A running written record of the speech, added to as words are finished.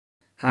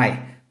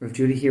Hi, Rav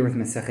Judah here with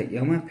Masechet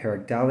Yoma,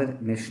 Perek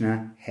Daled,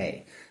 Mishnah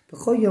Hey.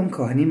 B'chol Yom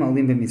Kohanim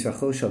Olim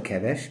b'Mitzracho Shel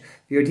Kevesh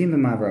v'Yordim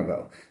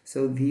b'Mavravo.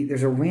 So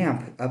there's a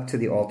ramp up to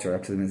the altar,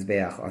 up to the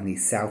Mizbeach, on the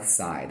south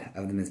side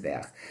of the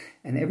Mizbeach.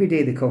 And every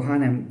day the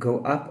Kohanim go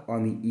up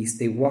on the east,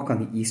 they walk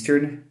on the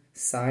eastern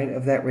side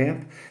of that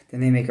ramp, then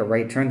they make a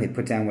right turn, they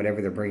put down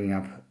whatever they're bringing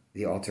up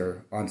the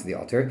altar onto the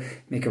altar,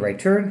 make a right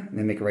turn, and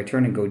then make a right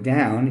turn and go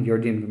down,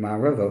 Yordim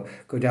b'Ma'aravo,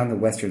 go down the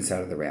western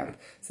side of the ramp.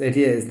 So the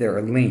idea is there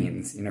are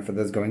lanes, for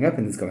those going up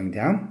and those going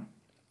down.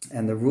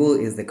 And the rule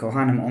is that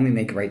Kohanim only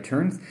make right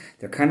turns.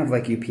 They're kind of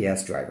like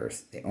UPS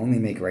drivers. They only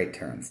make right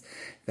turns.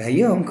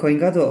 However,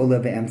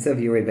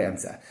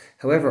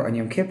 on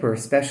Yom Kippur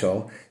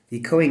special,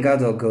 the Kohen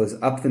Gadol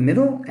goes up the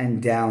middle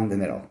and down the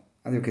middle.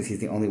 Either because he's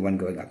the only one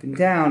going up and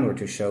down, or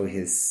to show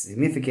his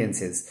significance,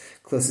 his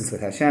closeness with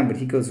Hashem, but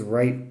he goes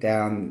right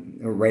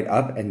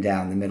up and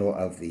down the middle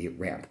of the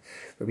ramp.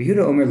 Rabbi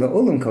Yehuda Omer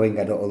la'olam Kohen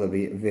Gadol ola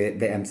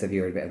be'emsa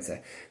v'yored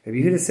be'emsa. Rabbi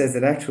Yehuda says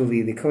that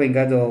actually the Kohen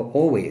Gadol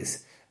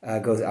always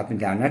goes up and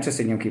down, not just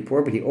in Yom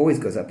Kippur, but he always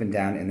goes up and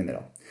down in the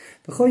middle.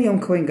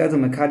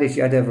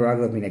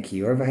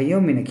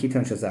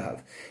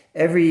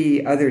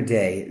 Every other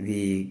day,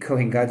 the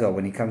Kohen Gadol,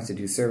 when he comes to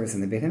do service in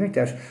the Beit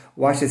HaMikdash,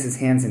 washes his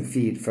hands and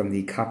feet from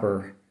the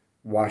copper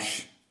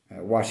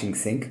washing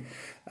sink.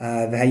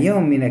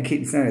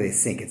 It's not really a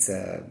sink, it's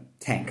a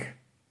tank.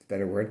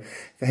 Better word.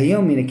 But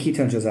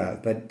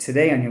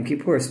today on Yom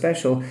Kippur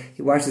special,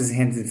 he washes his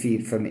hands and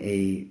feet from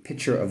a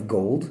pitcher of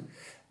gold.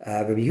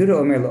 Rabbi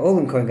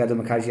Yehuda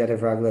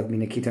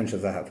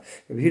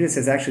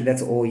says actually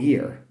that's all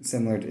year.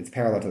 It's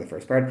parallel to the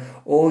first part.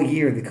 All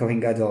year the Kohen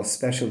Gadol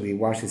especially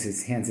washes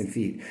his hands and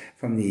feet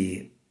from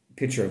the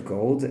pitcher of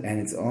gold,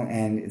 and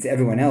it's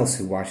everyone else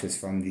who washes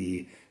from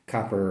the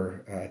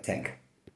copper tank.